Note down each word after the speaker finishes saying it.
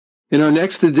In our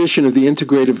next edition of the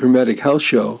Integrative Hermetic Health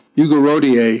Show, Doctor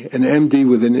Rodier, an MD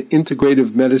with an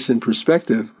integrative medicine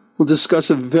perspective, will discuss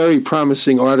a very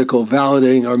promising article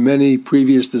validating our many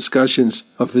previous discussions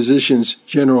of physicians'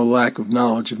 general lack of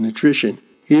knowledge of nutrition.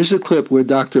 Here's a clip where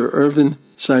Dr. Irvin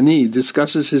Sani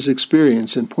discusses his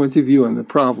experience and point of view on the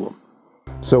problem.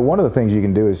 So one of the things you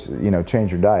can do is,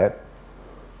 change your diet.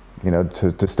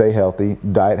 To stay healthy.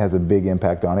 Diet has a big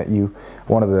impact on it.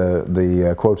 One of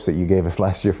the quotes that you gave us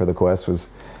last year for the quest was,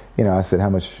 I said,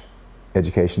 how much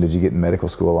education did you get in medical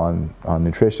school on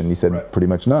nutrition? You said, right. Pretty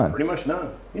much none. Pretty much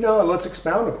none. Let's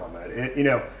expound upon that.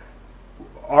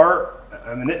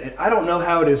 I don't know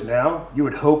how it is now. You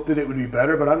would hope that it would be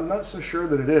better, but I'm not so sure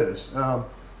that it is. And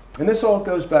this all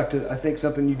goes back to, I think,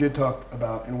 something you did talk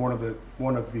about in one of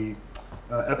the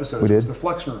episodes. Was the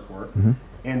Flexner Report. Mm-hmm.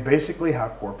 And basically how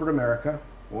corporate America,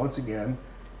 once again,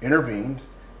 intervened,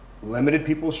 limited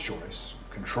people's choice,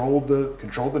 controlled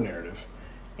the narrative,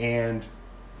 and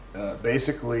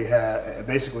basically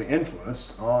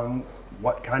influenced on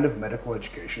what kind of medical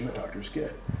education the doctors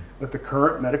get. But the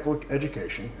current medical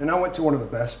education, and I went to one of the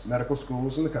best medical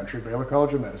schools in the country, Baylor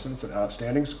College of Medicine. It's an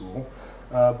outstanding school,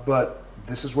 but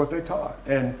this is what they taught,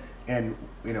 and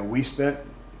we spent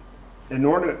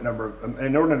inordinate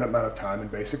amount of time in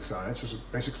basic science. There's a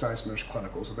basic science and there's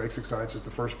clinicals. The basic science is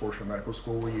the first portion of medical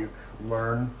school where you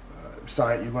learn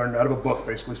science. You learn out of a book,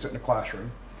 basically sit in a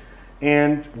classroom.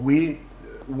 And we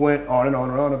went on and on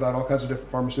and on about all kinds of different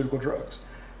pharmaceutical drugs.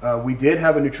 We did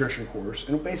have a nutrition course,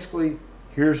 and basically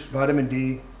here's vitamin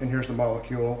D, and here's the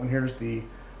molecule, and here's the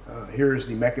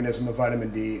mechanism of vitamin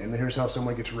D, and here's how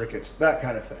someone gets rickets, that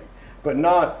kind of thing. But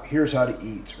not here's how to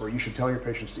eat, or you should tell your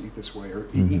patients to eat this way, or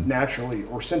eat naturally,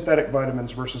 or synthetic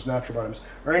vitamins versus natural vitamins,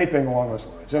 or anything along those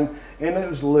lines. And it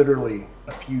was literally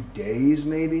a few days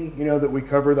maybe, that we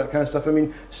cover that kind of stuff. I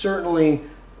mean, certainly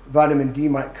vitamin D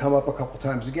might come up a couple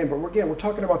times again, but we're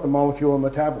talking about the molecule and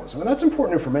metabolism. And that's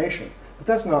important information, but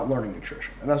that's not learning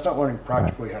nutrition. And that's not learning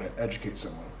practically how to educate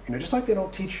someone. Just like they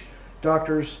don't teach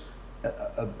doctors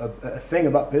a thing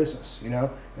about business,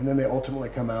 and then they ultimately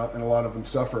come out, and a lot of them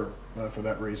suffer for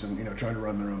that reason, trying to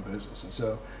run their own business. And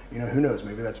so, who knows,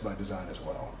 maybe that's by design as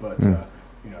well. But,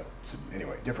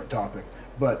 anyway, different topic.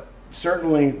 But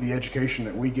certainly the education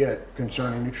that we get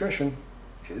concerning nutrition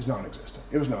is non-existent.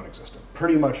 It was non-existent.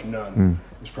 Pretty much none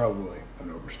is probably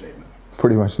an overstatement.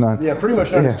 Pretty much none? Yeah, pretty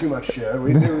much none is too much. Yeah,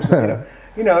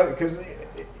 because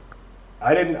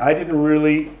I didn't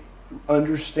really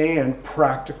understand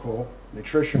practical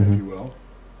nutrition, if you will,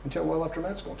 until well after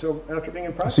med school, until after being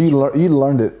in practice. So you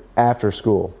learned it after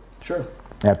school? Sure.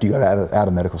 After you got out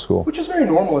of medical school? Which is very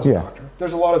normal as a doctor.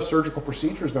 There's a lot of surgical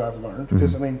procedures that I've learned,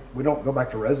 because we don't go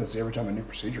back to residency every time a new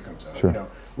procedure comes out. Sure.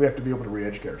 We have to be able to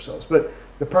re-educate ourselves. But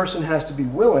the person has to be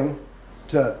willing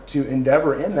to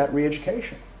endeavor in that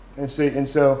re-education. And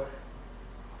so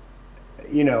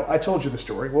I told you the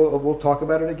story. We'll talk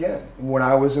about it again. When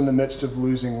I was in the midst of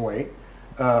losing weight,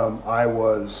 I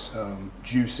was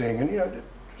juicing, and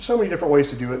so many different ways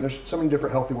to do it. And there's so many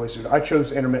different healthy ways to do it. I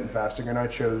chose intermittent fasting, and I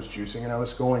chose juicing, and I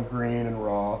was going green and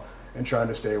raw and trying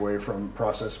to stay away from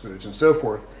processed foods and so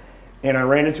forth. And I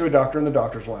ran into a doctor in the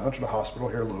doctor's lounge at a hospital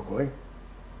here locally,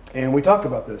 and we talked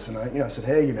about this. And I said,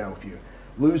 hey, if you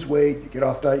lose weight, you get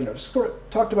off diet, just sort of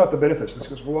talked about the benefits. This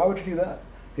goes, well, why would you do that?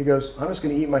 He goes, I'm just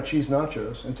going to eat my cheese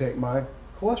nachos and take my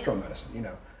cholesterol medicine,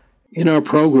 In our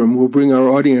program, we'll bring our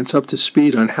audience up to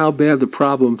speed on how bad the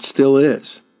problem still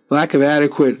is. Lack of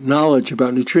adequate knowledge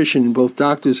about nutrition in both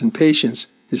doctors and patients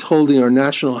is holding our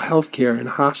national health care in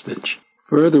hostage.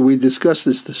 Further, we discuss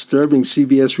this disturbing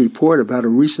CBS report about a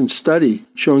recent study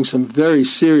showing some very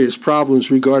serious problems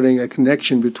regarding a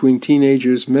connection between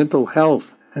teenagers' mental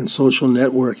health and social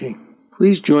networking.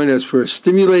 Please join us for a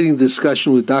stimulating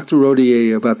discussion with Dr.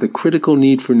 Rodier about the critical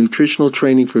need for nutritional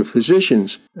training for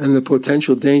physicians and the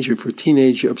potential danger for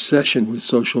teenage obsession with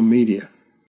social media.